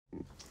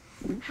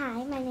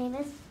Hi, my name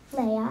is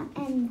Leah,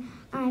 and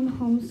I'm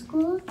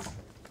homeschooled,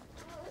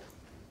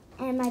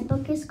 and my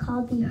book is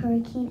called The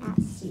Hurricane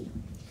at Sea.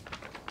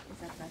 Is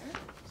that better?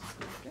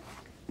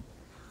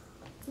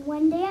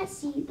 One day at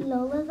sea,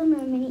 Lola the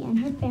mermaid and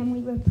her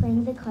family were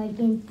playing the card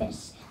game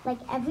Fish. Like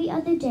every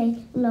other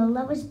day,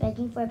 Lola was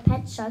begging for a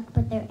pet shark,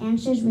 but their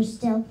answers were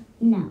still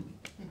no.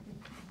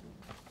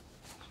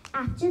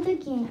 After the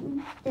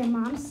game, their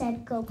mom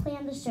said, "Go play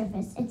on the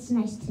surface. It's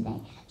nice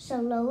today." So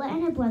Lola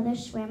and her brother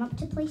swam up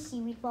to play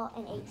seaweed ball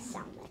and ate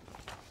salmon.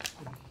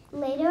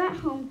 Later at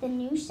home, the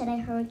news said a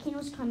hurricane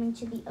was coming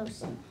to the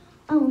ocean.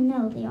 "Oh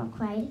no," they all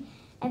cried.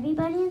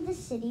 Everybody in the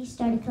city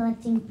started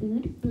collecting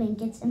food,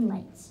 blankets, and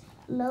lights.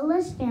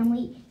 Lola's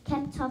family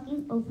kept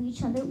talking over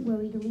each other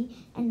worriedly,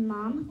 and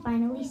Mom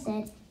finally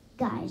said,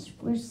 "Guys,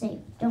 we're safe.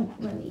 Don't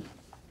worry."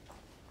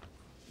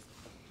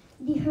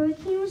 The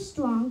hurricane was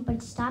strong,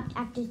 but stopped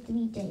after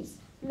 3 days.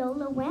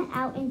 Lola went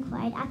out and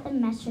cried at the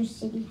mess her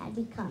city had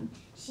become.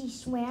 She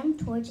swam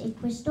towards a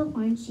crystal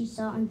horn she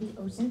saw on the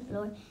ocean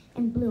floor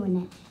and blew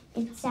in it.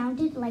 It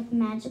sounded like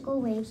magical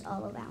waves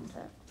all around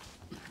her.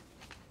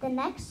 The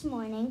next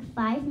morning,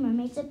 5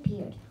 mermaids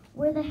appeared.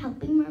 "We're the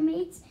helping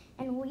mermaids,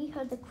 and we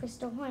heard the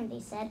crystal horn," they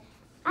said.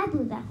 "I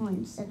blew that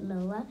horn," said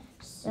Lola.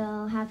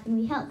 "So how can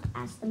we help?"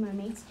 asked the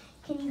mermaids.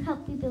 "Can you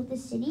help rebuild the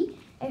city?"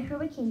 "A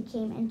hurricane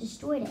came and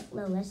destroyed it,"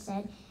 Lola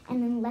said,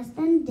 "and in less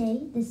than a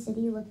day, the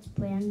city looked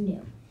brand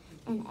new."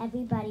 And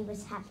everybody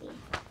was happy.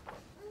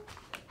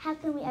 "How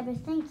can we ever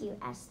thank you?"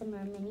 asked the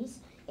mermaids.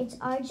 "It's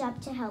our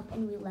job to help,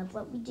 and we love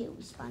what we do,"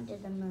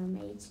 responded the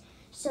mermaids.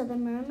 So the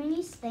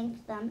mermaids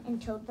thanked them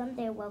and told them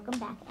they were welcome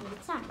back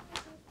anytime.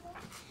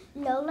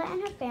 Lola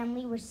and her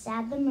family were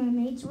sad the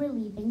mermaids were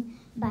leaving,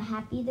 but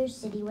happy their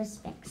city was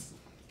fixed.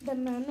 The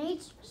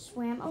mermaids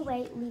swam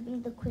away,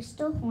 leaving the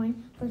crystal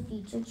horn for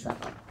future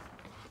trouble.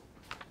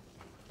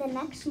 The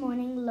next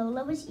morning,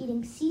 Lola was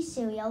eating sea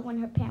cereal when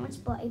her parents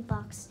brought a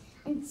box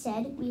and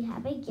said, "We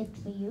have a gift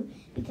for you,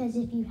 because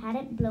if you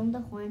hadn't blown the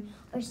horn,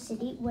 our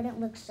city wouldn't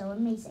look so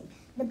amazing."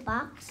 The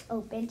box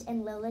opened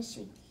and Lola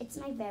shrieked, "It's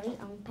my very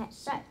own pet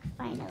shark,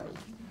 finally."